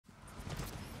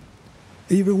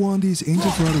Hey everyone, this is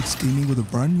Applecore gaming with a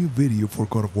brand new video for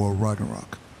God of War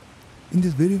Ragnarok. In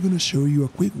this video I'm going to show you a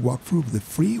quick walkthrough of the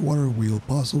free water wheel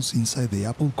puzzles inside the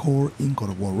Applecore in God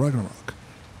of War Ragnarok.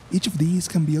 Each of these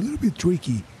can be a little bit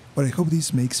tricky, but I hope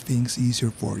this makes things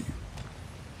easier for you.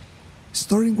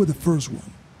 Starting with the first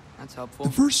one. That's helpful.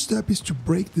 The first step is to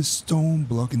break the stone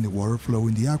blocking the water flow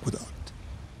in the aqueduct.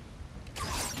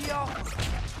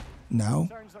 Now,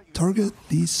 target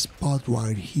this spot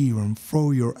right here and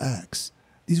throw your axe.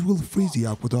 This will freeze the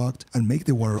aqueduct and make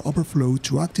the water overflow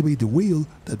to activate the wheel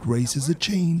that raises the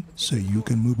chain so you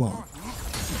can move on.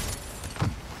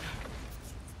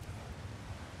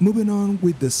 Moving on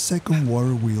with the second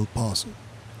water wheel puzzle.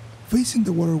 Facing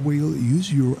the water wheel,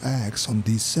 use your axe on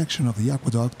this section of the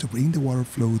aqueduct to bring the water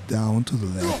flow down to the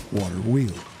left water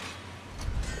wheel.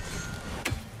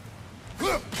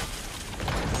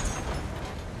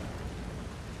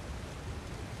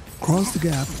 Cross the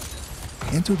gap,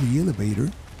 enter the elevator,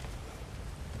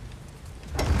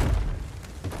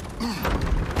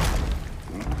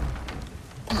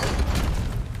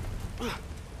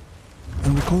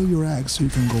 and recall your axe so you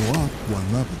can go up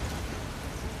one level.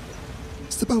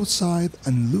 Step outside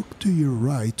and look to your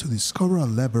right to discover a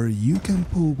lever you can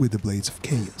pull with the Blades of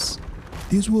Chaos.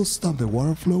 This will stop the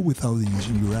water flow without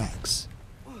using your axe.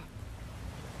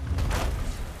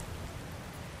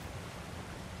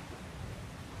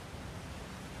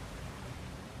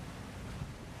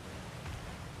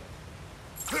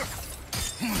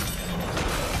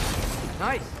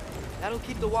 Nice! That'll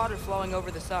keep the water flowing over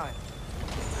the side.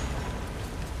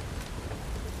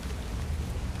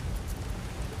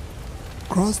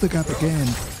 Cross the gap again,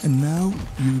 and now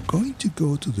you're going to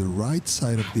go to the right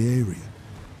side of the area.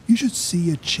 You should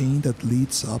see a chain that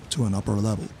leads up to an upper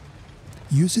level.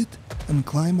 Use it and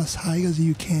climb as high as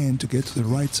you can to get to the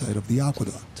right side of the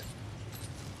aqueduct.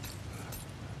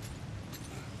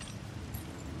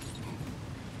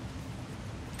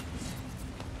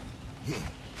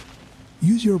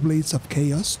 Use your Blades of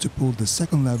Chaos to pull the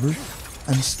second lever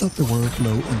and stop the water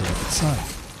flow on the right side.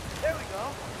 There we go.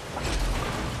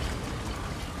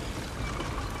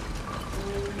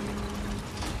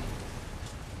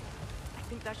 I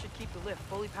think that should keep the lift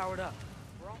fully powered up.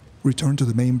 Return to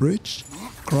the main bridge,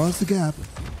 cross the gap,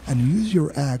 and use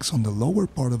your axe on the lower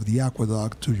part of the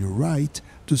aqueduct to your right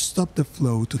to stop the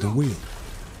flow to the wheel.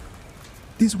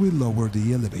 This will lower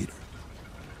the elevator.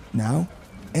 Now,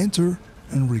 enter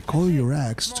and recall your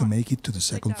axe to make it to the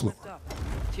second floor.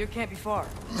 Here can't be far.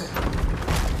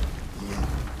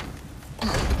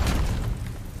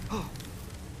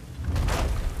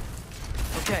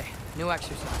 Okay, new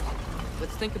exercise.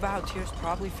 Let's think about how Tyr's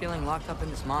probably feeling locked up in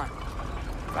this mine.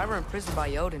 If I were imprisoned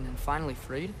by Odin and finally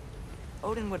freed,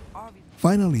 Odin would obviously...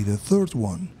 Finally, the third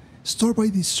one. Start by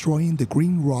destroying the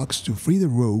green rocks to free the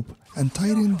rope and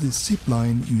tighten the zip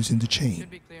line using the chain.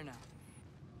 Should be clear now.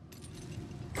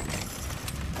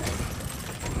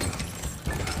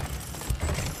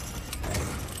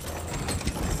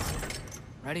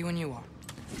 Ready when you are.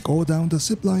 Go down the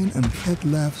zip line and head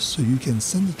left so you can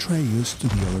send the Atreus to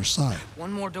the other side.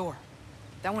 One more door.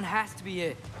 That one has to be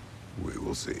it. We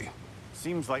will see.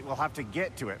 Seems like we'll have to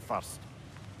get to it first.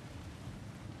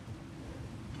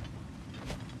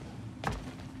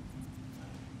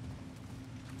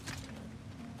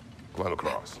 Climb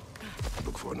across.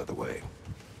 Look for another way.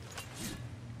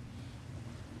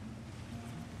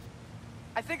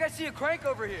 I think I see a crank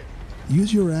over here.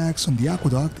 Use your axe on the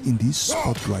aqueduct in this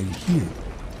spot right here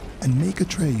and make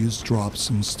Atreus drop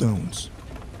some stones.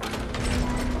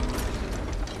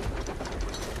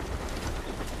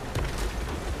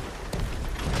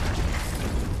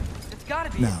 It's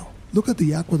gotta be. Now, look at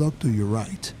the aqueduct to your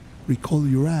right, recall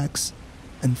your axe,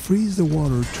 and freeze the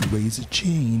water to raise a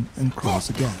chain and cross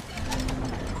a gap.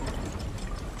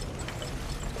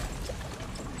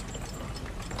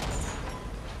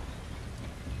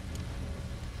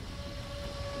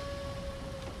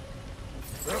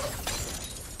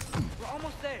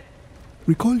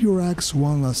 Recall your axe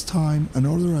one last time and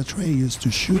order Atreus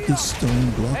to shoot the stone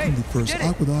blocking the first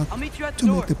aqueduct to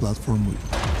make the platform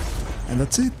move. And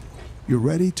that's it. You're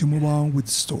ready to move on with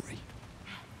the story.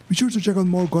 Be sure to check out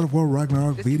more God of War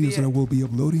Ragnarok videos that I will be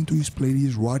uploading to his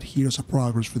playlist right here as a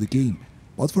progress for the game.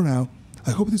 But for now,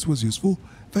 I hope this was useful.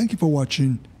 Thank you for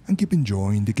watching and keep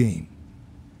enjoying the game.